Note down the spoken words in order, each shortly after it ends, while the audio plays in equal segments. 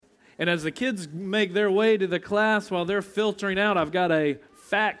And as the kids make their way to the class while they're filtering out, I've got a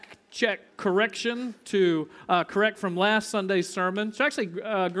fact check correction to correct from last Sunday's sermon. So actually,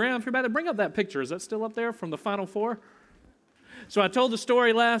 Graham, if you're about to bring up that picture, is that still up there from the Final Four? So I told the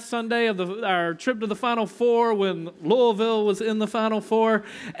story last Sunday of our trip to the Final Four when Louisville was in the Final Four,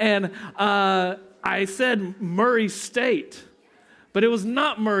 and I said Murray State, but it was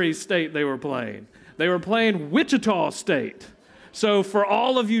not Murray State they were playing. They were playing Wichita State. So for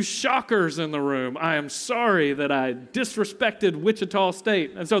all of you Shockers in the room, I am sorry that I disrespected Wichita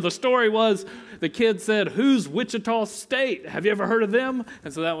State. And so the story was, the kid said, "Who's Wichita State? Have you ever heard of them?"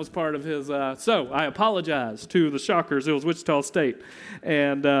 And so that was part of his, so I apologize to the Shockers. It was Wichita State.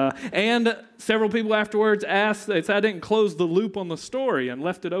 And several people afterwards asked, they said I didn't close the loop on the story and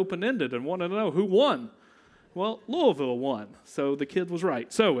left it open-ended and wanted to know who won. Well, Louisville won, so the kid was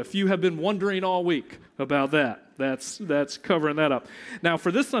right. So if you have been wondering all week about that, that's covering that up. Now, for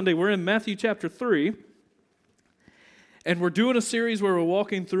this Sunday, we're in Matthew chapter 3, and we're doing a series where we're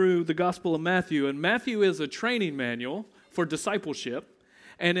walking through the Gospel of Matthew, and Matthew is a training manual for discipleship,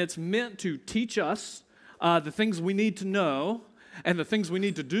 and it's meant to teach us the things we need to know and the things we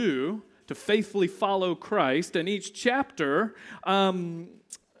need to do to faithfully follow Christ, and each chapter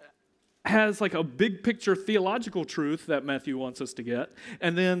has like a big picture theological truth that Matthew wants us to get,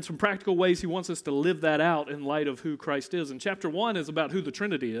 and then some practical ways he wants us to live that out in light of who Christ is. And chapter 1 is about who the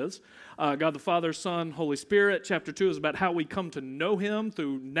Trinity is, God the Father, Son, Holy Spirit. Chapter 2 is about how we come to know him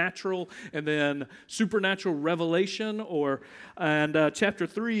through natural and then supernatural revelation. And chapter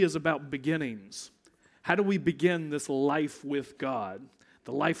 3 is about beginnings. How do we begin this life with God?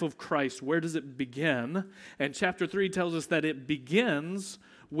 The life of Christ, where does it begin? And chapter 3 tells us that it begins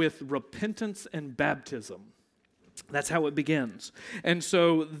with repentance and baptism. That's how it begins. And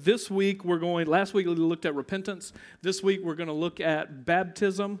so this week last week we looked at repentance. This week we're going to look at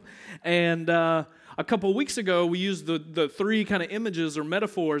baptism. And a couple of weeks ago we used the three kind of images or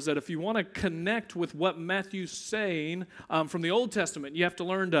metaphors that if you want to connect with what Matthew's saying from the Old Testament, you have to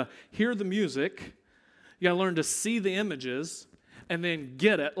learn to hear the music, you got to learn to see the images, and then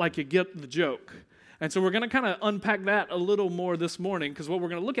get it like you get the joke. And so we're going to kind of unpack that a little more this morning, because what we're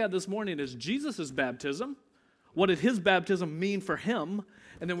going to look at this morning is Jesus' baptism. What did his baptism mean for him?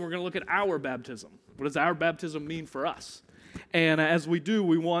 And then we're going to look at our baptism. What does our baptism mean for us? And as we do,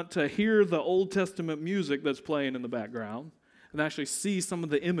 we want to hear the Old Testament music that's playing in the background and actually see some of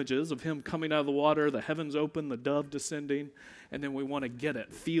the images of him coming out of the water, the heavens open, the dove descending, and then we want to get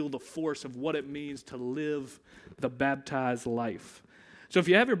it, feel the force of what it means to live the baptized life. So if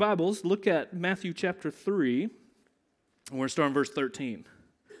you have your Bibles, look at Matthew chapter 3, and we're starting verse 13.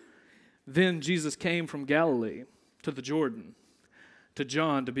 Then Jesus came from Galilee to the Jordan, to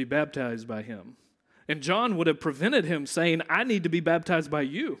John to be baptized by him. And John would have prevented him, saying, "I need to be baptized by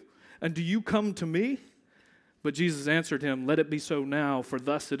you, and do you come to me?" But Jesus answered him, "Let it be so now, for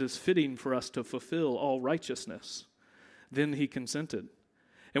thus it is fitting for us to fulfill all righteousness." Then he consented.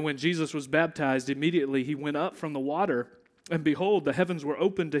 And when Jesus was baptized, immediately he went up from the water, and behold, the heavens were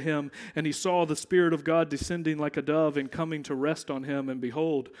opened to him, and he saw the Spirit of God descending like a dove and coming to rest on him. And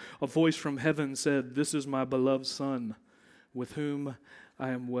behold, a voice from heaven said, "This is my beloved Son, with whom I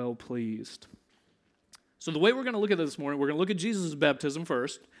am well pleased." So the way we're going to look at this morning, we're going to look at Jesus' baptism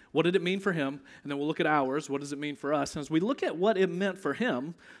first. What did it mean for him? And then we'll look at ours. What does it mean for us? And as we look at what it meant for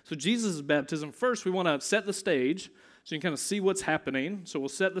him, so Jesus' baptism, first we want to set the stage so you can kind of see what's happening. So we'll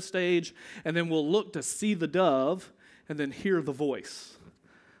set the stage, and then we'll look to see the dove, and then hear the voice.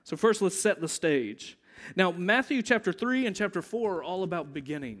 So first, let's set the stage. Now, Matthew chapter 3 and chapter 4 are all about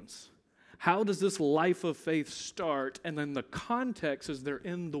beginnings. How does this life of faith start? And then the context is they're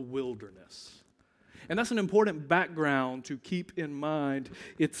in the wilderness. And that's an important background to keep in mind.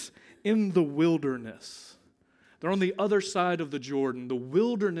 It's in the wilderness. They're on the other side of the Jordan. The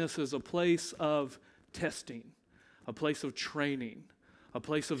wilderness is a place of testing, a place of training, a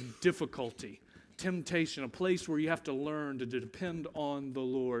place of difficulty, temptation, a place where you have to learn to depend on the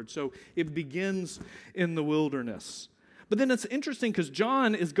Lord. So it begins in the wilderness. But then it's interesting because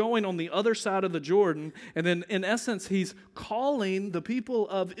John is going on the other side of the Jordan, and then in essence he's calling the people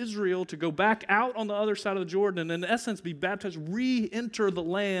of Israel to go back out on the other side of the Jordan and in essence be baptized, re-enter the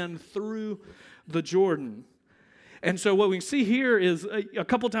land through the Jordan. And so what we see here is a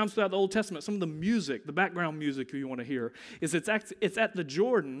couple times throughout the Old Testament, some of the music, the background music you want to hear, is it's at the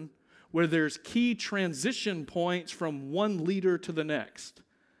Jordan where there's key transition points from one leader to the next.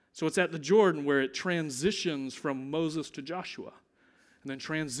 So it's at the Jordan where it transitions from Moses to Joshua, and then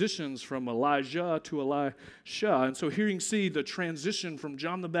transitions from Elijah to Elisha. And so here you can see the transition from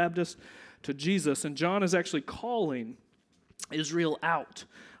John the Baptist to Jesus. And John is actually calling Israel out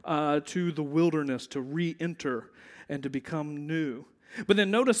to the wilderness to re-enter and to become new. But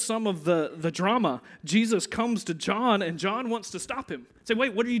then notice some of the drama. Jesus comes to John, and John wants to stop him. Say,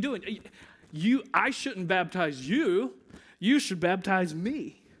 wait, what are you doing? I shouldn't baptize you. You should baptize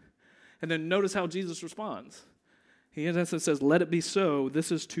me. And then notice how Jesus responds. He in essence says, let it be so.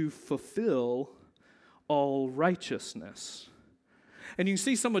 This is to fulfill all righteousness. And you can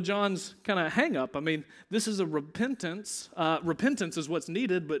see some of John's kind of hang up. I mean, this is a repentance. Repentance is what's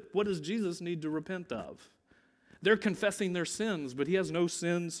needed, but what does Jesus need to repent of? They're confessing their sins, but he has no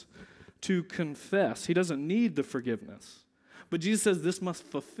sins to confess. He doesn't need the forgiveness. But Jesus says this must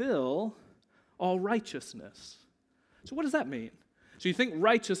fulfill all righteousness. So what does that mean? So you think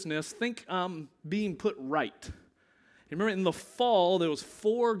righteousness, think being put right. You remember in the fall, there was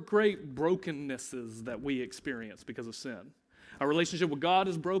 4 great brokennesses that we experienced because of sin. Our relationship with God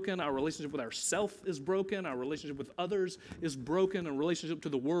is broken. Our relationship with ourselves is broken. Our relationship with others is broken. And relationship to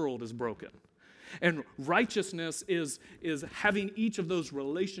the world is broken. And righteousness is having each of those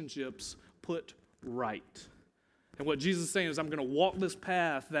relationships put right. And what Jesus is saying is, I'm going to walk this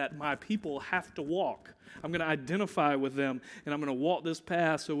path that my people have to walk. I'm going to identify with them, and I'm going to walk this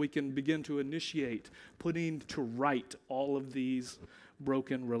path so we can begin to initiate putting to right all of these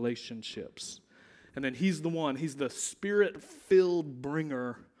broken relationships. And then he's the Spirit-filled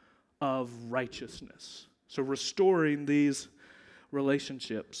bringer of righteousness. So restoring these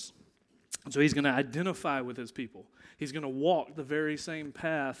relationships. So he's going to identify with his people. He's going to walk the very same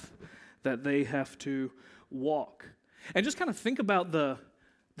path that they have to walk. And just kind of think about the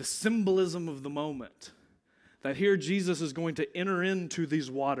symbolism of the moment. That here Jesus is going to enter into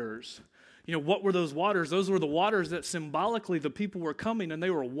these waters. You know, what were those waters? Those were the waters that symbolically the people were coming and they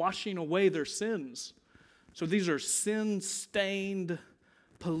were washing away their sins. So these are sin-stained,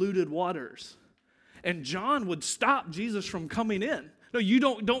 polluted waters. And John would stop Jesus from coming in. No, you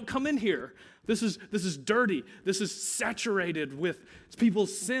don't come in here. This is dirty. This is saturated with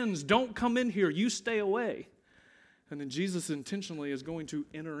people's sins. Don't come in here. You stay away. And then Jesus intentionally is going to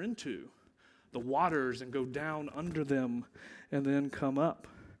enter into the waters and go down under them and then come up.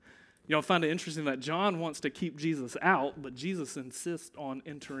 You know, I find it interesting that John wants to keep Jesus out, but Jesus insists on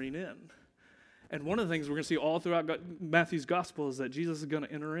entering in. And one of the things we're going to see all throughout Matthew's gospel is that Jesus is going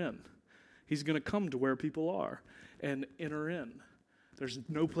to enter in. He's going to come to where people are and enter in. There's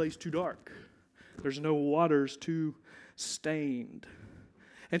no place too dark. There's no waters too stained.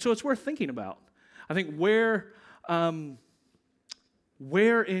 And so it's worth thinking about. I think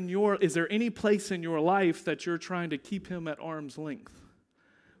is there any place in your life that you're trying to keep him at arm's length?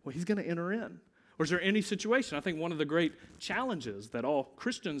 Well, he's going to enter in. Or is there any situation? I think one of the great challenges that all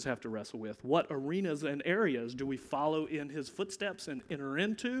Christians have to wrestle with, what arenas and areas do we follow in his footsteps and enter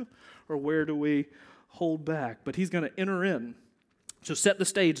into, or where do we hold back? But he's going to enter in. So set the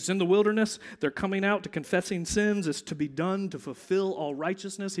stage. It's in the wilderness. They're coming out to confessing sins. It's to be done to fulfill all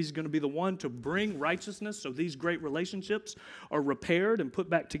righteousness. He's going to be the one to bring righteousness so these great relationships are repaired and put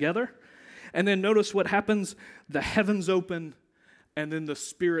back together. And then notice what happens. The heavens open, and then the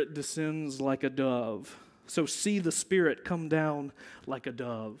Spirit descends like a dove. So see the Spirit come down like a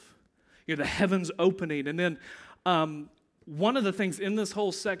dove. You know, the heavens opening. And then one of the things in this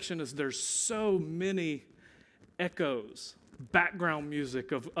whole section is there's so many echoes, background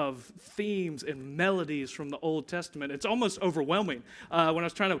music of themes and melodies from the Old Testament. It's almost overwhelming. When I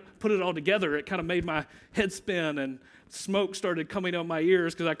was trying to put it all together, it kind of made my head spin and smoke started coming out my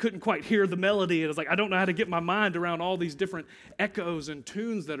ears because I couldn't quite hear the melody. It was like, I don't know how to get my mind around all these different echoes and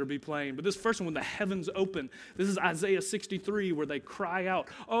tunes that are be playing. But this first one, when the heavens open, this is Isaiah 63 where they cry out,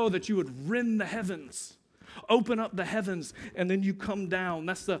 oh, that you would rend the heavens. Open up the heavens, and then you come down.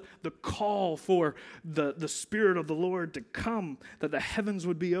 That's the call for the Spirit of the Lord to come, that the heavens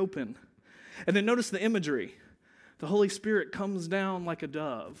would be open. And then notice the imagery. The Holy Spirit comes down like a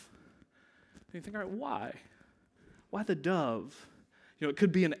dove. And you think, all right, why? Why the dove? You know, it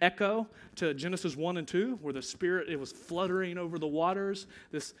could be an echo to Genesis 1 and 2, where the Spirit, it was fluttering over the waters.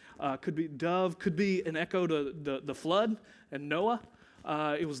 This could be dove, could be an echo to the flood and Noah.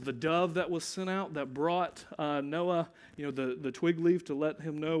 It was the dove that was sent out that brought Noah, you know, the twig leaf to let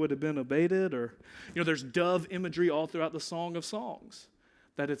him know it had been abated. Or, you know, there's dove imagery all throughout the Song of Songs,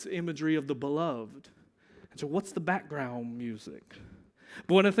 that it's imagery of the beloved. And so what's the background music?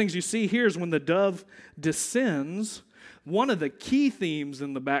 But one of the things you see here is when the dove descends, one of the key themes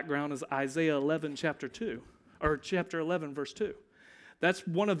in the background is Isaiah 11, chapter 2, or chapter 11, verse 2. That's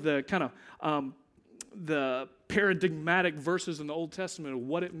one of the kind of the paradigmatic verses in the Old Testament of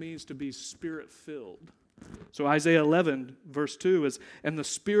what it means to be Spirit-filled. So Isaiah 11, verse 2 is, and the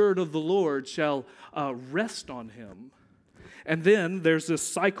Spirit of the Lord shall rest on him. And then there's this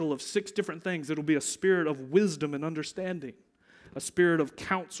cycle of 6 different things. It'll be a spirit of wisdom and understanding, a spirit of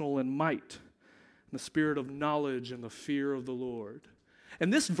counsel and might, and the spirit of knowledge and the fear of the Lord.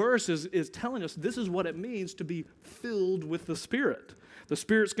 And this verse is telling us this is what it means to be filled with the Spirit. The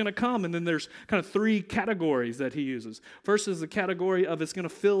Spirit's going to come, and then there's kind of 3 categories that he uses. First is the category of it's going to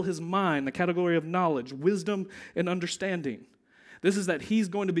fill his mind, the category of knowledge, wisdom, and understanding. This is that he's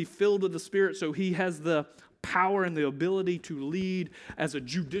going to be filled with the Spirit, so he has the power and the ability to lead as a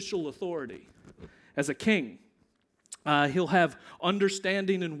judicial authority, as a king. He'll have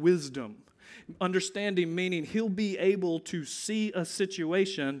understanding and wisdom. Understanding meaning he'll be able to see a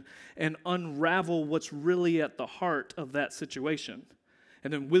situation and unravel what's really at the heart of that situation.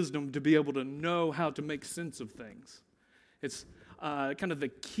 And then wisdom to be able to know how to make sense of things. It's kind of the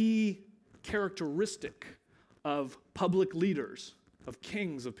key characteristic of public leaders, of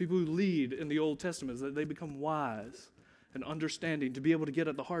kings, of people who lead in the Old Testament, is that they become wise and understanding to be able to get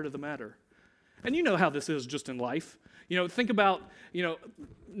at the heart of the matter. And you know how this is just in life. Think about,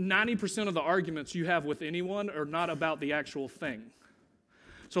 90% of the arguments you have with anyone are not about the actual thing.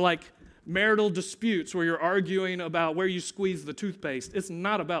 So like marital disputes where you're arguing about where you squeeze the toothpaste, it's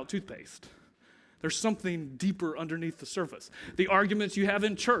not about toothpaste. There's something deeper underneath the surface. The arguments you have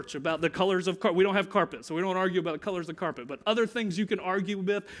in church about the colors of carpet. We don't have carpet, so we don't argue about the colors of carpet. But other things you can argue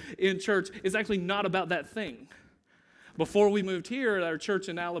with in church is actually not about that thing. Before we moved here at our church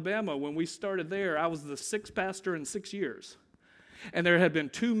in Alabama, when we started there, I was the 6th pastor in 6 years. And there had been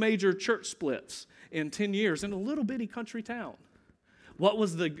 2 major church splits in 10 years in a little bitty country town. What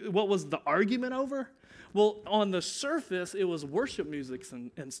was the argument over? Well, on the surface, it was worship music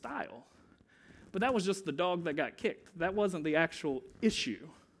and style. But that was just the dog that got kicked. That wasn't the actual issue.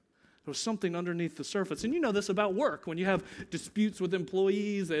 There was something underneath the surface. And you know this about work. When you have disputes with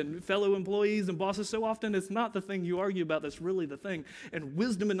employees and fellow employees and bosses, so often it's not the thing you argue about that's really the thing. And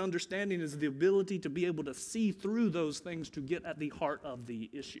wisdom and understanding is the ability to be able to see through those things to get at the heart of the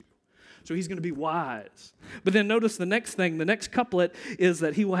issue. So he's going to be wise. But then notice the next thing, the next couplet is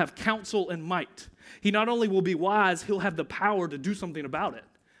that he will have counsel and might. He not only will be wise, he'll have the power to do something about it.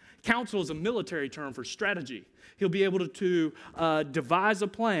 Counsel is a military term for strategy. He'll be able to devise a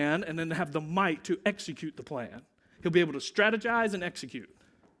plan and then have the might to execute the plan. He'll be able to strategize and execute.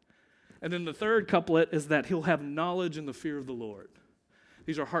 And then the third couplet is that he'll have knowledge and the fear of the Lord.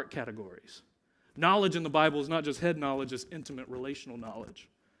 These are heart categories. Knowledge in the Bible is not just head knowledge, it's intimate relational knowledge.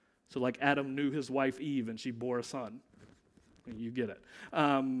 So like Adam knew his wife Eve and she bore a son. You get it.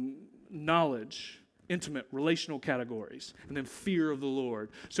 Knowledge, intimate relational categories, and then fear of the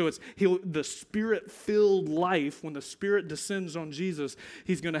Lord. So it's the Spirit-filled life. When the Spirit descends on Jesus,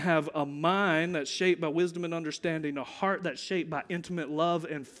 he's going to have a mind that's shaped by wisdom and understanding, a heart that's shaped by intimate love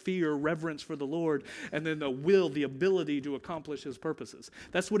and fear, reverence for the Lord, and then the will, the ability to accomplish his purposes.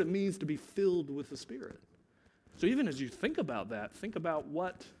 That's what it means to be filled with the Spirit. So even as you think about that, think about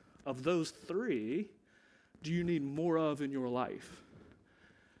what of those 3 do you need more of in your life?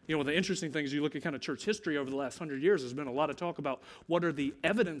 The interesting thing is you look at kind of church history over the last 100 years, there's been a lot of talk about what are the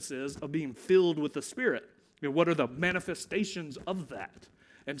evidences of being filled with the Spirit. What are the manifestations of that?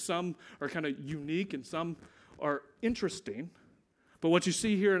 And some are kind of unique and some are interesting. But what you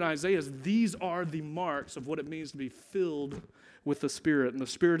see here in Isaiah is these are the marks of what it means to be filled with the Spirit. And the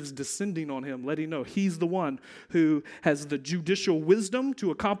Spirit is descending on him, letting him know he's the one who has the judicial wisdom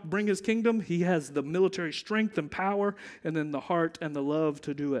to bring his kingdom. He has the military strength and power, and then the heart and the love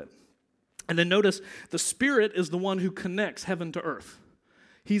to do it. And then notice, the Spirit is the one who connects heaven to earth.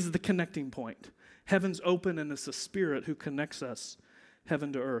 He's the connecting point. Heaven's open, and it's the Spirit who connects us,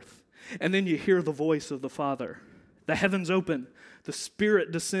 heaven to earth. And then you hear the voice of the Father. The heavens open, the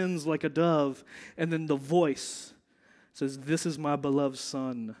Spirit descends like a dove, and then the voice says, "This is my beloved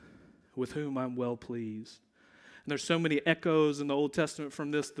Son, with whom I'm well pleased." And there's so many echoes in the Old Testament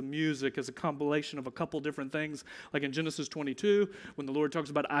from this. The music is a compilation of a couple different things. Like in Genesis 22, when the Lord talks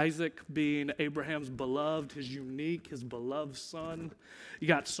about Isaac being Abraham's beloved, his unique, his beloved son. You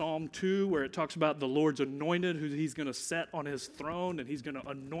got Psalm 2, where it talks about the Lord's anointed, who he's going to set on his throne, and he's going to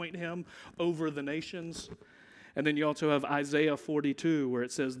anoint him over the nations. And then you also have Isaiah 42, where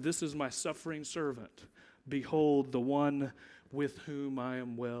it says, "This is my suffering servant. Behold, the one with whom I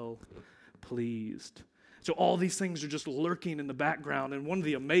am well pleased." So all these things are just lurking in the background. And one of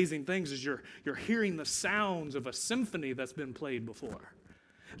the amazing things is you're hearing the sounds of a symphony that's been played before.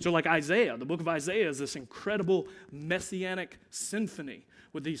 So like Isaiah, the book of Isaiah is this incredible messianic symphony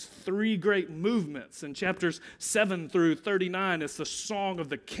with these 3 great movements. In chapters 7 through 39, it's the song of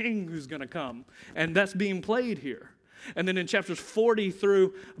the king who's going to come. And that's being played here. And then in chapters 40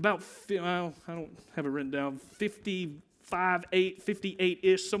 through about, I don't have it written down, 55 5:8,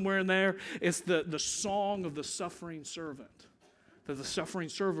 58-ish, somewhere in there. It's the song of the suffering servant. That the suffering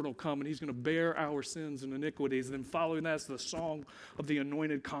servant will come and he's going to bear our sins and iniquities. And then following that is the song of the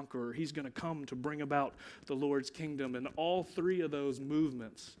anointed conqueror. He's going to come to bring about the Lord's kingdom. And all three of those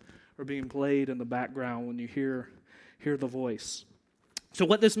movements are being played in the background when you hear the voice. So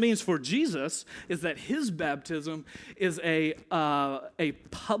what this means for Jesus is that his baptism is a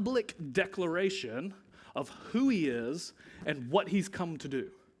public declaration of who he is and what he's come to do.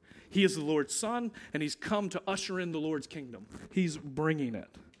 He is the Lord's Son, and he's come to usher in the Lord's kingdom. He's bringing it.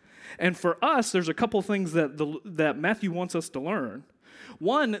 And for us, there's a couple things that Matthew wants us to learn.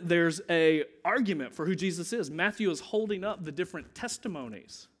 One, there's an argument for who Jesus is. Matthew is holding up the different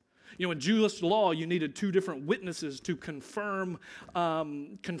testimonies. You know, in Jewish law, you needed two different witnesses to confirm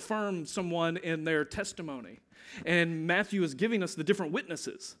someone in their testimony. And Matthew is giving us the different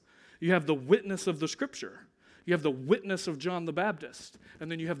witnesses. You have the witness of the Scripture. You have the witness of John the Baptist.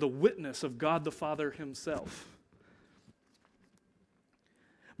 And then you have the witness of God the Father himself.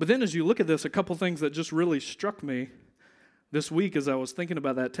 But then as you look at this, a couple things that just really struck me this week as I was thinking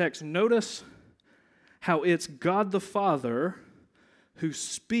about that text. Notice how it's God the Father who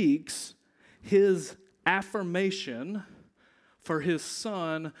speaks his affirmation for his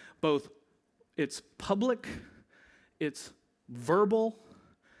Son, both it's public, it's verbal,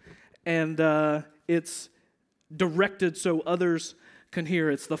 and it's directed so others can hear.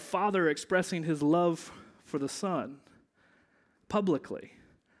 It's the Father expressing his love for the Son publicly.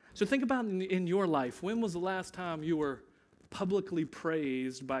 So think about in your life, when was the last time you were publicly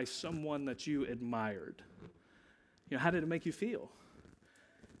praised by someone that you admired? You know, how did it make you feel?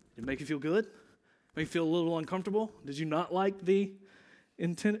 Did it make you feel good? Make you feel a little uncomfortable? Did you not like the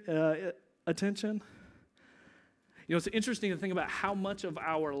attention? You know, it's interesting to think about how much of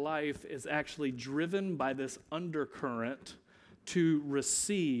our life is actually driven by this undercurrent to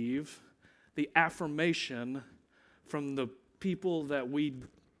receive the affirmation from the people that we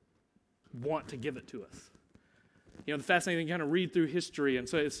want to give it to us. You know, the fascinating thing, kind of read through history, and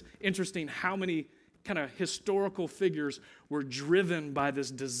so it's interesting how many kind of historical figures were driven by this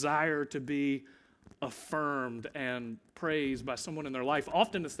desire to be affirmed and praised by someone in their life.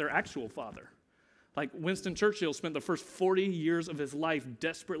 Often it's their actual father. Like Winston Churchill spent the first 40 years of his life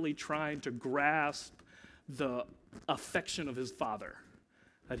desperately trying to grasp the affection of his father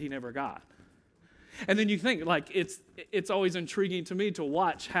that he never got. And then you think, like, it's always intriguing to me to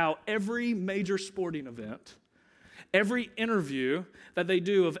watch how every major sporting event, every interview that they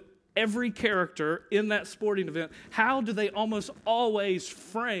do of every character in that sporting event, how do they almost always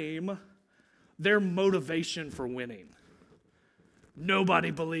frame their motivation for winning?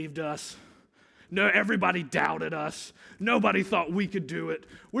 Nobody believed us. No, everybody doubted us. Nobody thought we could do it.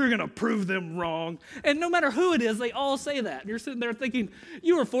 We're going to prove them wrong. And no matter who it is, they all say that. You're sitting there thinking,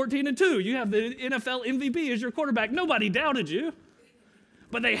 you were 14-2. You have the NFL MVP as your quarterback. Nobody doubted you.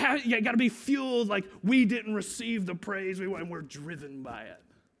 But you got to be fueled like we didn't receive the praise we want, and we're driven by it.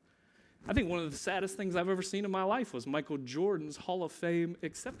 I think one of the saddest things I've ever seen in my life was Michael Jordan's Hall of Fame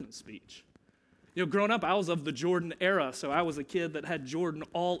acceptance speech. You know, growing up, I was of the Jordan era, so I was a kid that had Jordan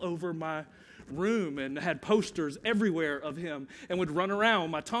all over my room and had posters everywhere of him and would run around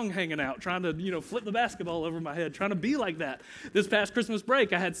with my tongue hanging out trying to, flip the basketball over my head, trying to be like that. This past Christmas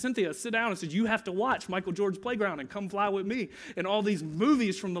break, I had Cynthia sit down and said, you have to watch Michael Jordan's Playground and Come Fly With Me and all these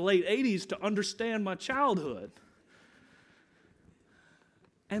movies from the late 80s to understand my childhood.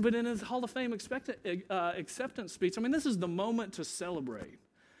 But in his Hall of Fame acceptance speech, I mean, this is the moment to celebrate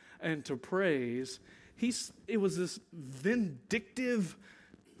and to praise. It was this vindictive,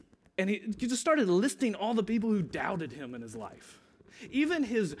 and he just started listing all the people who doubted him in his life. Even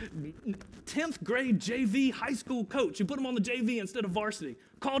his 10th grade JV high school coach, who put him on the JV instead of varsity,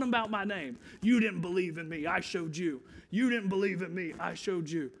 called him out by name. You didn't believe in me, I showed you. You didn't believe in me, I showed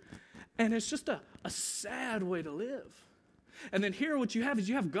you. And it's just a sad way to live. And then here what you have is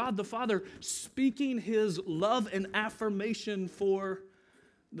you have God the Father speaking his love and affirmation for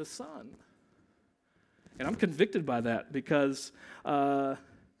the Son. And I'm convicted by that because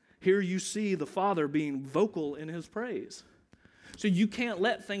here you see the Father being vocal in his praise. So you can't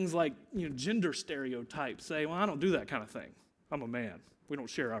let things like gender stereotypes say, well, I don't do that kind of thing. I'm a man. We don't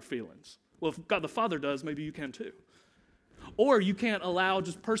share our feelings. Well, if God the Father does, maybe you can too. Or you can't allow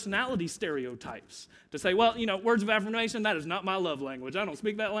just personality stereotypes to say, well, words of affirmation, that is not my love language. I don't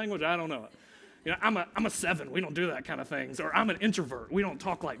speak that language. I don't know it. I'm a 7. We don't do that kind of things. Or I'm an introvert. We don't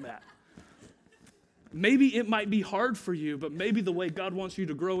talk like that. Maybe it might be hard for you, but maybe the way God wants you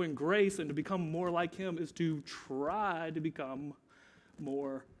to grow in grace and to become more like him is to try to become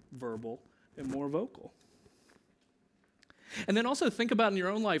more verbal and more vocal. And then also think about in your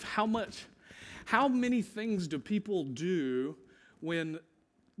own life how many things do people do when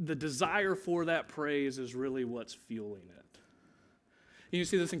the desire for that praise is really what's fueling it? You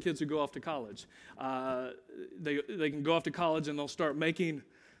see this in kids who go off to college. They can go off to college and they'll start making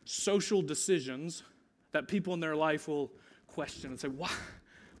social decisions that people in their life will question and say, why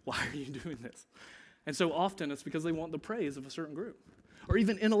are you doing this? And so often it's because they want the praise of a certain group. Or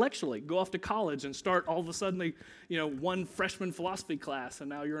even intellectually, go off to college and start all of a sudden, one freshman philosophy class, and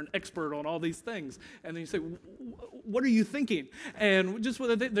now you're an expert on all these things. And then you say, what are you thinking? And just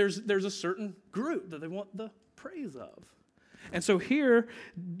there's a certain group that they want the praise of. And so here,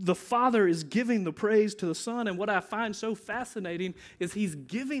 the Father is giving the praise to the Son, and what I find so fascinating is he's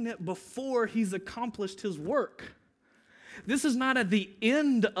giving it before he's accomplished his work. This is not at the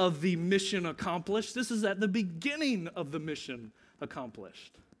end of the mission accomplished. This is at the beginning of the mission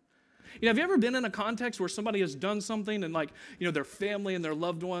accomplished. Have you ever been in a context where somebody has done something and their family and their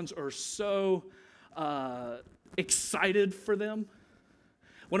loved ones are so excited for them?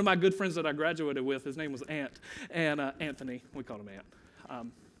 One of my good friends that I graduated with, his name was Ant, and Anthony, we called him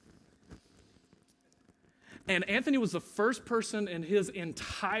Ant. And Anthony was the first person in his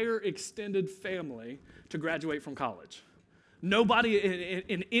entire extended family to graduate from college. Nobody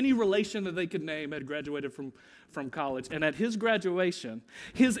in any relation that they could name had graduated from college. And at his graduation,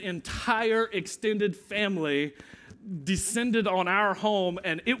 his entire extended family descended on our home,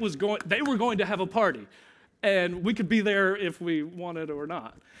 and they were going to have a party. And we could be there if we wanted or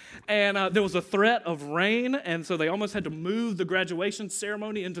not. And there was a threat of rain, and so they almost had to move the graduation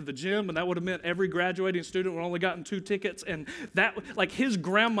ceremony into the gym, and that would have meant every graduating student would only gotten 2 tickets. And that, his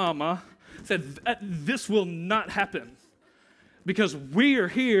grandmama said, this will not happen because we are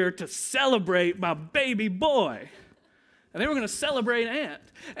here to celebrate my baby boy. And they were going to celebrate Ant.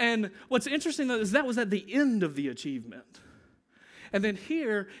 And what's interesting, though, is that was at the end of the achievement. And then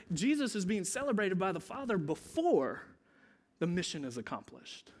here, Jesus is being celebrated by the Father before the mission is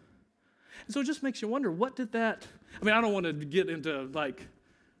accomplished. And so it just makes you wonder, what did that... I don't want to get into,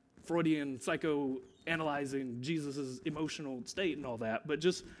 Freudian psychoanalyzing Jesus' emotional state and all that, but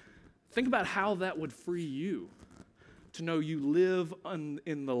just think about how that would free you to know you live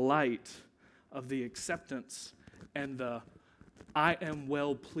in the light of the acceptance and the I am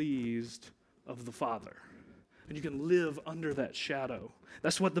well pleased of the Father. And you can live under that shadow.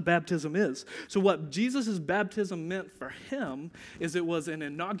 That's what the baptism is. So what Jesus' baptism meant for him is it was an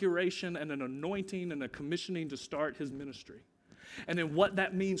inauguration and an anointing and a commissioning to start his ministry. And then what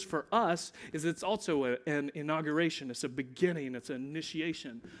that means for us is it's also an inauguration. It's a beginning. It's an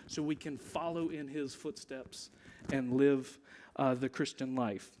initiation so we can follow in his footsteps and live the Christian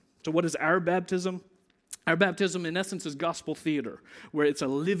life. So what is our baptism? Our baptism, in essence, is gospel theater, where it's a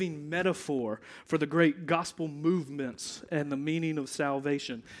living metaphor for the great gospel movements and the meaning of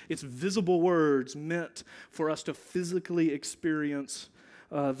salvation. It's visible words meant for us to physically experience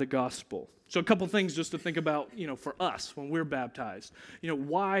the gospel. So a couple things just to think about, for us when we're baptized.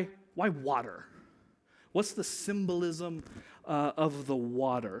 Why water? What's the symbolism of the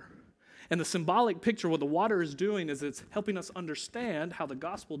water? And the symbolic picture, what the water is doing is it's helping us understand how the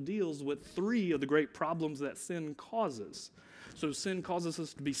gospel deals with 3 of the great problems that sin causes. So sin causes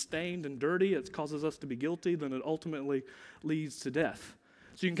us to be stained and dirty. It causes us to be guilty. Then it ultimately leads to death.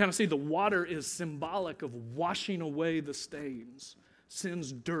 So you can kind of see the water is symbolic of washing away the stains.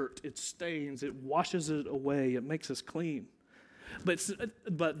 Sin's dirt, it stains, it washes it away, it makes us clean.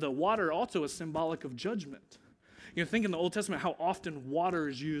 But the water also is symbolic of judgment. Think in the Old Testament how often water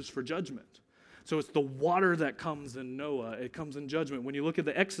is used for judgment. So it's the water that comes in Noah. It comes in judgment. When you look at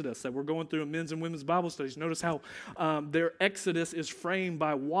the Exodus that we're going through in men's and women's Bible studies, notice how their Exodus is framed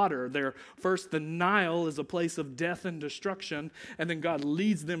by water. First, the Nile is a place of death and destruction, and then God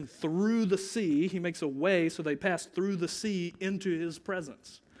leads them through the sea. He makes a way so they pass through the sea into his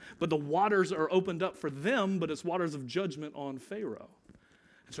presence. But the waters are opened up for them, but it's waters of judgment on Pharaoh.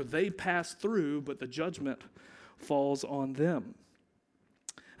 And so they pass through, but the judgment falls on them.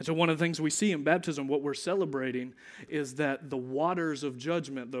 And so one of the things we see in baptism, what we're celebrating, is that the waters of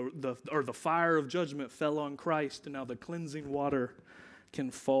judgment, the fire of judgment fell on Christ, and now the cleansing water can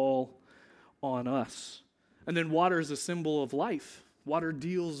fall on us. And then water is a symbol of life. Water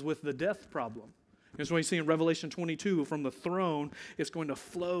deals with the death problem. That's why you see in Revelation 22, from the throne, it's going to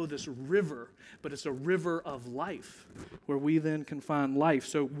flow this river, but it's a river of life, where we then can find life.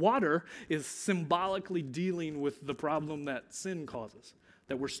 So water is symbolically dealing with the problem that sin causes,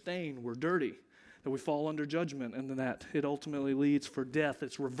 that we're stained, we're dirty, that we fall under judgment, and that it ultimately leads for death.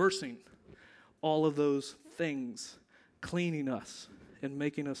 It's reversing all of those things, cleaning us and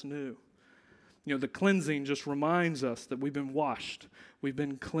making us new. The cleansing just reminds us that we've been washed, we've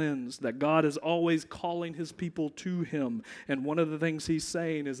been cleansed, that God is always calling his people to him. And one of the things he's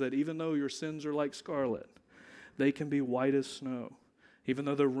saying is that even though your sins are like scarlet, they can be white as snow. Even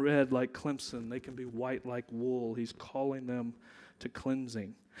though they're red like crimson, they can be white like wool. He's calling them to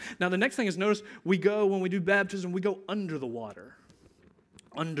cleansing. Now, the next thing is, notice when we do baptism, we go under the water.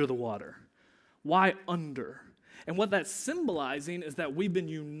 Under the water. Why under? And what that's symbolizing is that we've been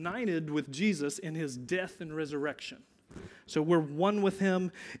united with Jesus in his death and resurrection. So we're one with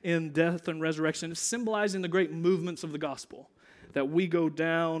him in death and resurrection. It's symbolizing the great movements of the gospel, that we go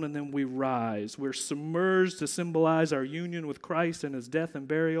down and then we rise. We're submerged to symbolize our union with Christ and his death and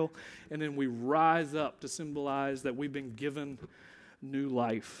burial, and then we rise up to symbolize that we've been given new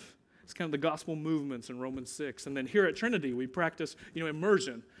life. It's kind of the gospel movements in Romans 6. And then here at Trinity, we practice,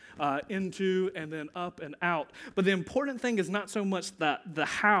 immersion into and then up and out. But the important thing is not so much the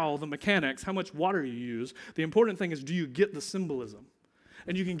mechanics, how much water you use. The important thing is, do you get the symbolism?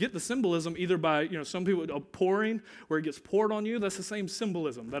 And you can get the symbolism either by, some people, pouring, where it gets poured on you. That's the same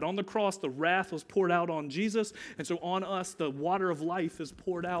symbolism, that on the cross, the wrath was poured out on Jesus. And so on us, the water of life is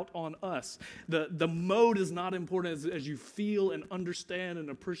poured out on us. The mode is not important as you feel and understand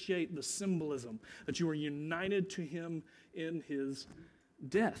and appreciate the symbolism, that you are united to him in his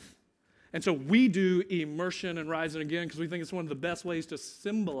death. And so we do immersion and rising again because we think it's one of the best ways to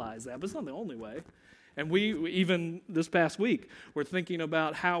symbolize that, but it's not the only way. And we, even this past week, we're thinking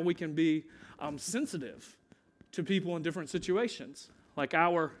about how we can be sensitive to people in different situations. Like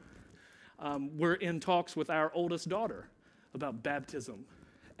we're in talks with our oldest daughter about baptism.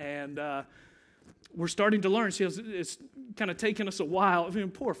 And we're starting to learn. It's kind of taken us a while.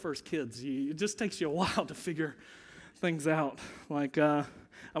 Poor first kids. It just takes you a while to figure things out. Like, I'm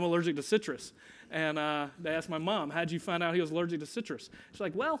allergic to citrus. And they asked my mom, how'd you find out he was allergic to citrus? She's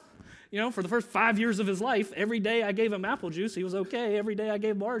like, well, for the first 5 years of his life, every day I gave him apple juice, he was okay. Every day I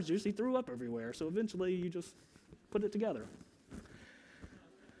gave him orange juice, he threw up everywhere. So eventually you just put it together.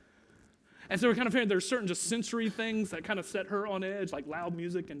 And so we're kind of hearing there's certain just sensory things that kind of set her on edge, like loud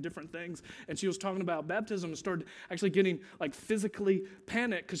music and different things. And she was talking about baptism and started actually getting like physically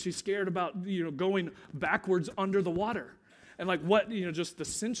panicked because she's scared about, going backwards under the water. And like what, just the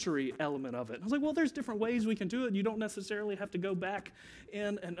sensory element of it. And I was like, well, there's different ways we can do it. You don't necessarily have to go back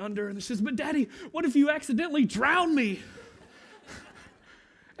in and under. And she says, but Daddy, what if you accidentally drown me?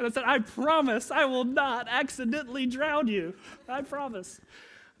 And I said, I promise I will not accidentally drown you. I promise.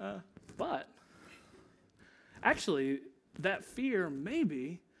 But actually, that fear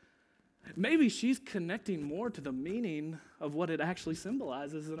maybe she's connecting more to the meaning of what it actually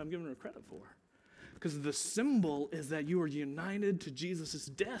symbolizes than I'm giving her credit for. Because the symbol is that you are united to Jesus'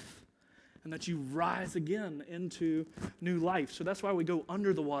 death and that you rise again into new life. So that's why we go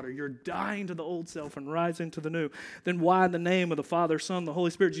under the water. You're dying to the old self and rising to the new. Then why in the name of the Father, Son, the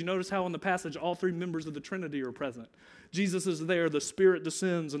Holy Spirit? Do you notice how in the passage all three members of the Trinity are present? Jesus is there, the Spirit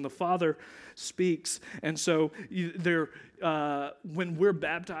descends, and the Father speaks. And so when we're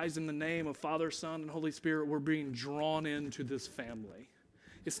baptized in the name of Father, Son, and Holy Spirit, we're being drawn into this family.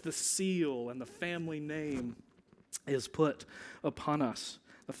 It's the seal, and the family name is put upon us.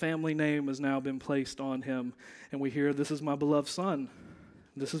 The family name has now been placed on him, and we hear, this is my beloved son,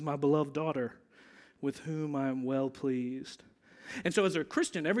 this is my beloved daughter, with whom I am well pleased. And so as a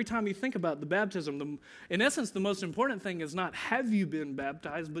Christian, every time you think about the baptism, in essence, the most important thing is not have you been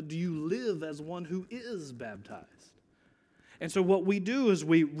baptized, but do you live as one who is baptized? And so what we do is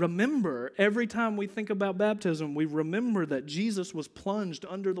we remember, every time we think about baptism, we remember that Jesus was plunged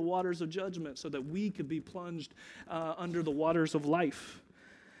under the waters of judgment so that we could be plunged under the waters of life.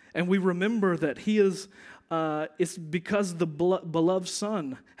 And we remember that he is, it's because the beloved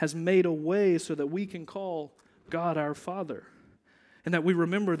Son has made a way so that we can call God our Father. And that we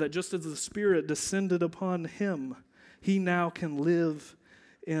remember that just as the Spirit descended upon him, he now can live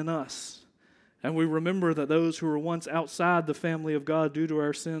in us. And we remember that those who were once outside the family of God due to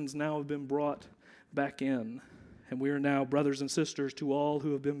our sins now have been brought back in. And we are now brothers and sisters to all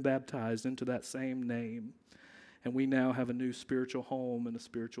who have been baptized into that same name. And we now have a new spiritual home and a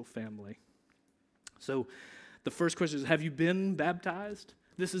spiritual family. So the first question is, have you been baptized?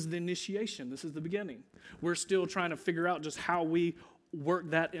 This is the initiation. This is the beginning. We're still trying to figure out just how we work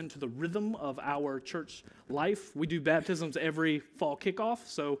that into the rhythm of our church life. We do baptisms every fall kickoff.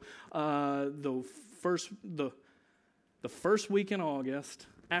 So the first week in August,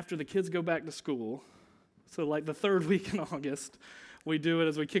 after the kids go back to school, so like the third week in August, we do it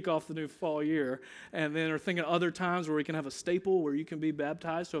as we kick off the new fall year. And then we're thinking other times where we can have a staple where you can be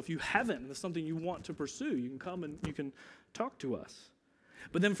baptized. So if you haven't, and it's something you want to pursue, you can come and you can talk to us.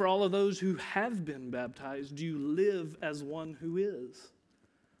 But then for all of those who have been baptized, do you live as one who is?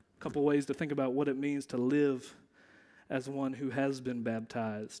 A couple ways to think about what it means to live as one who has been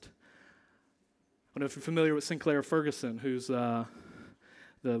baptized. I don't know if you're familiar with Sinclair Ferguson, who's the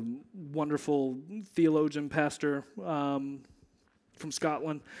wonderful theologian pastor from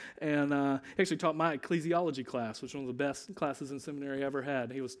Scotland, and he actually taught my ecclesiology class, which was one of the best classes in seminary I ever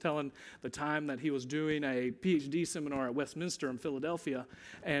had. He was telling the time that he was doing a PhD seminar at Westminster in Philadelphia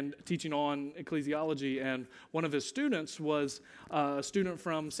and teaching on ecclesiology, and one of his students was a student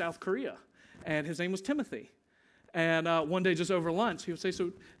from South Korea, and his name was Timothy. And one day just over lunch, he would say,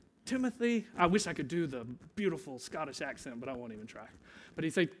 "So Timothy," I wish I could do the beautiful Scottish accent, but I won't even try. But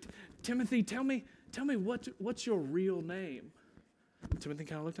he'd say, "Timothy, tell me what's your real name?" Timothy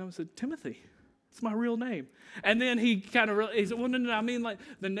kind of looked at him and said, "Timothy, it's my real name." And then he kind of he said, "Well, no, I mean like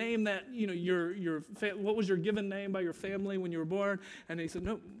the name that, what was your given name by your family when you were born?" And he said,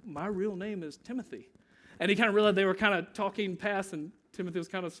 "No, my real name is Timothy." And he kind of realized they were kind of talking past, and Timothy was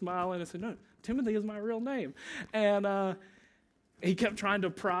kind of smiling and said, "No, Timothy is my real name." And he kept trying to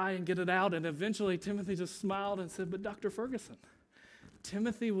pry and get it out, and eventually Timothy just smiled and said, "But Dr. Ferguson,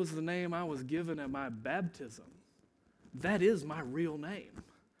 Timothy was the name I was given at my baptism. That is my real name."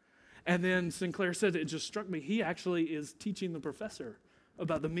 And then Sinclair said, it just struck me, he actually is teaching the professor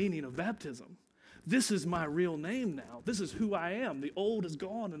about the meaning of baptism. This is my real name now. This is who I am. The old is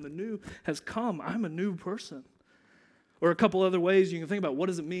gone and the new has come. I'm a new person. Or a couple other ways you can think about what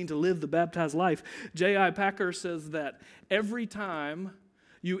does it mean to live the baptized life. J.I. Packer says that every time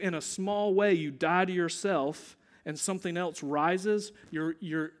you, in a small way, you die to yourself and something else rises,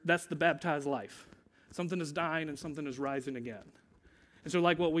 that's the baptized life. Something is dying and something is rising again. And so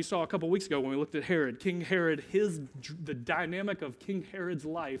like what we saw a couple weeks ago when we looked at Herod, King Herod, the dynamic of King Herod's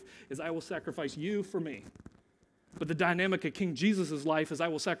life is I will sacrifice you for me. But the dynamic of King Jesus' life is I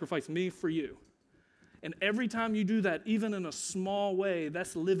will sacrifice me for you. And every time you do that, even in a small way,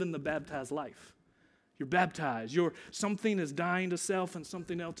 that's living the baptized life. You're baptized. Something is dying to self and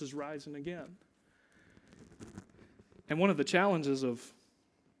something else is rising again. And one of the challenges of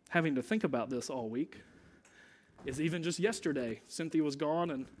having to think about this all week is even just yesterday, Cynthia was gone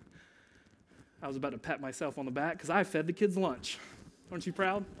and I was about to pat myself on the back because I fed the kids lunch. Aren't you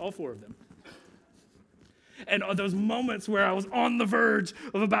proud? All 4 of them. And those moments where I was on the verge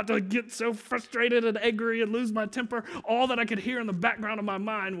of about to get so frustrated and angry and lose my temper, all that I could hear in the background of my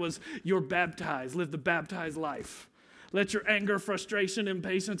mind was, "You're baptized. Live the baptized life. Let your anger, frustration,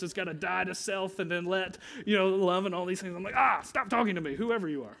 impatience, it's got to die to self, and then let, love and all these things." I'm like, stop talking to me, whoever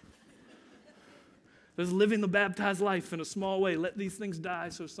you are. There's living the baptized life in a small way. Let these things die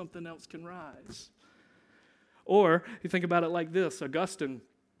so something else can rise. Or you think about it like this. Augustine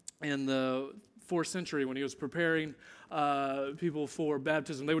in the 4th century, when he was preparing people for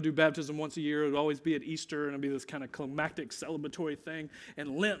baptism, they would do baptism once a year. It would always be at Easter, and it would be this kind of climactic celebratory thing.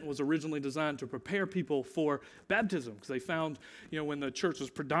 And Lent was originally designed to prepare people for baptism because they found, when the church was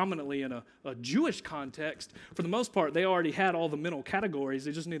predominantly in a Jewish context, for the most part, they already had all the mental categories.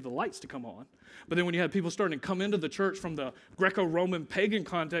 They just needed the lights to come on. But then when you had people starting to come into the church from the Greco-Roman pagan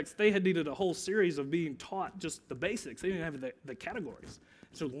context, they had needed a whole series of being taught just the basics. They didn't have the categories.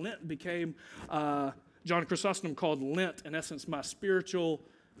 So Lent became, John Chrysostom called Lent, in essence, my spiritual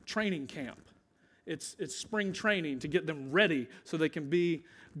training camp. It's spring training to get them ready so they can be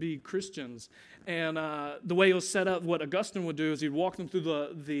Christians. And the way it was set up, what Augustine would do is he'd walk them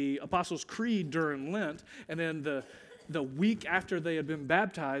through the Apostles' Creed during Lent, and then the week after they had been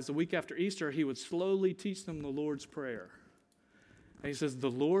baptized, the week after Easter, he would slowly teach them the Lord's Prayer. And he says, the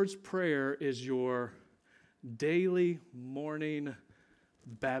Lord's Prayer is your daily morning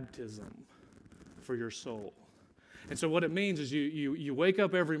baptism for your soul. And so what it means is you wake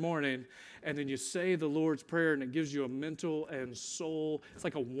up every morning and then you say the Lord's Prayer, and it gives you a mental and soul, it's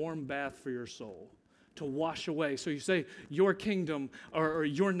like a warm bath for your soul to wash away. So you say, your kingdom, or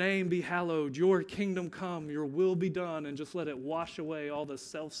your name be hallowed, your kingdom come, your will be done, and just let it wash away all the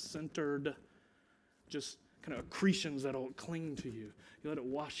self-centered, just kind of accretions that'll cling to you. You let it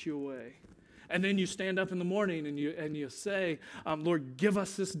wash you away. And then you stand up in the morning and you say, Lord, give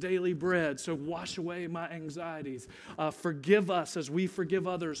us this daily bread, so wash away my anxieties. Forgive us as we forgive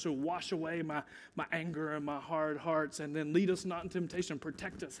others, so wash away my anger and my hard hearts. And then lead us not in temptation,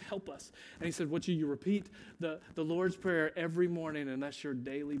 protect us, help us. And he said, you repeat the Lord's Prayer every morning, and that's your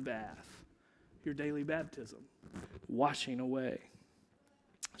daily bath, your daily baptism, washing away.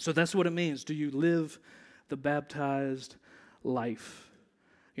 So that's what it means. Do you live the baptized life?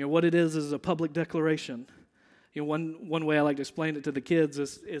 What it is a public declaration. One way I like to explain it to the kids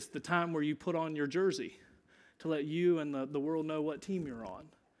is it's the time where you put on your jersey to let you and the world know what team you're on.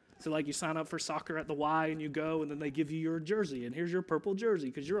 So like you sign up for soccer at the Y and you go, and then they give you your jersey, and here's your purple jersey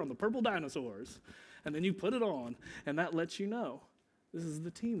because you're on the purple dinosaurs. And then you put it on, and that lets you know this is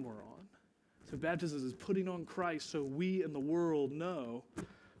the team we're on. So baptism is putting on Christ so we and the world know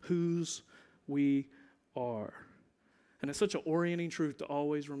whose we are. And it's such an orienting truth to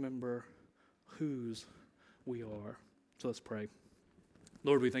always remember whose we are. So let's pray.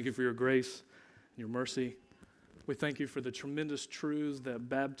 Lord, we thank you for your grace and your mercy. We thank you for the tremendous truths that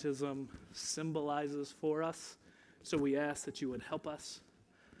baptism symbolizes for us. So we ask that you would help us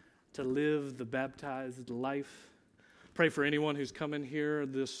to live the baptized life. Pray for anyone who's come in here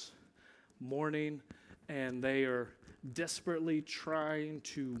this morning and they are desperately trying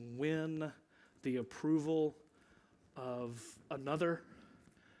to win the approval of another,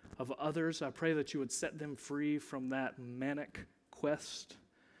 of others. I pray that you would set them free from that manic quest.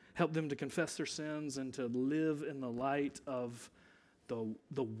 Help them to confess their sins and to live in the light of the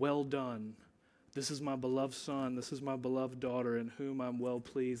well done. This is my beloved son, this is my beloved daughter in whom I'm well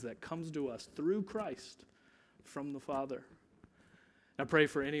pleased, that comes to us through Christ from the Father. I pray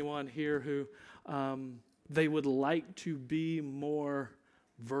for anyone here who they would like to be more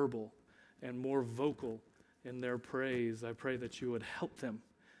verbal and more vocal in their praise. I pray that you would help them,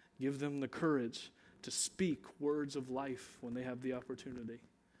 give them the courage to speak words of life when they have the opportunity.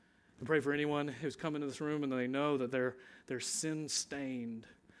 I pray for anyone who's come into this room and they know that they're sin-stained.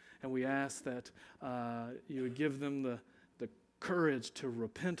 And we ask that you would give them the courage to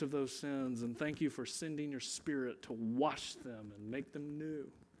repent of those sins, and thank you for sending your Spirit to wash them and make them new.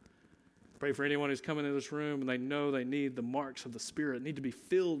 Pray for anyone who's come into this room and they know they need the marks of the Spirit, need to be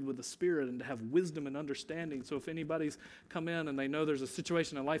filled with the Spirit and to have wisdom and understanding. So if anybody's come in and they know there's a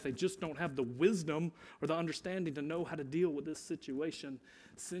situation in life, they just don't have the wisdom or the understanding to know how to deal with this situation,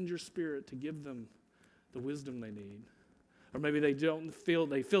 send your Spirit to give them the wisdom they need. Or maybe they feel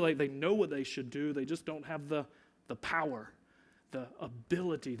like they know what they should do, they just don't have the power, the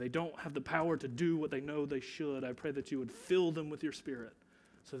ability. They don't have the power to do what they know they should. I pray that you would fill them with your Spirit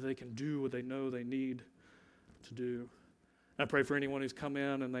so that they can do what they know they need to do. I pray for anyone who's come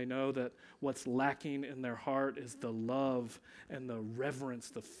in and they know that what's lacking in their heart is the love and the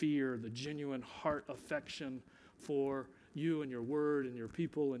reverence, the fear, the genuine heart affection for you and your word and your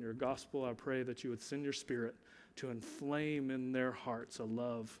people and your gospel. I pray that you would send your Spirit to inflame in their hearts a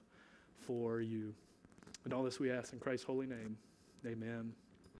love for you. And all this we ask in Christ's holy name. Amen.